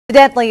The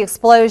deadly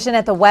explosion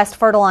at the West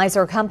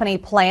Fertilizer Company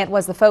plant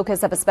was the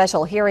focus of a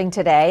special hearing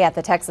today at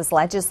the Texas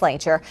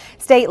legislature.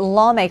 State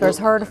lawmakers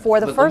heard for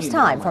the first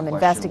time from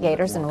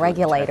investigators and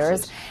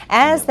regulators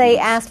as they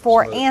asked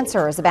for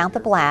answers about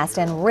the blast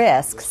and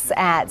risks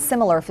at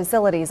similar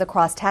facilities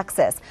across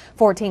Texas.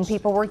 14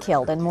 people were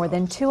killed and more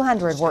than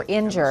 200 were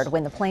injured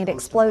when the plant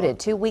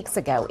exploded 2 weeks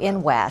ago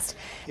in West.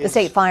 The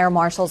state fire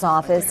marshal's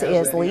office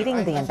is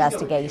leading the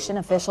investigation.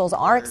 Officials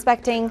are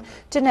expecting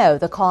to know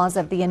the cause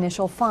of the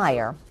initial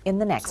fire in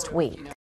the next week.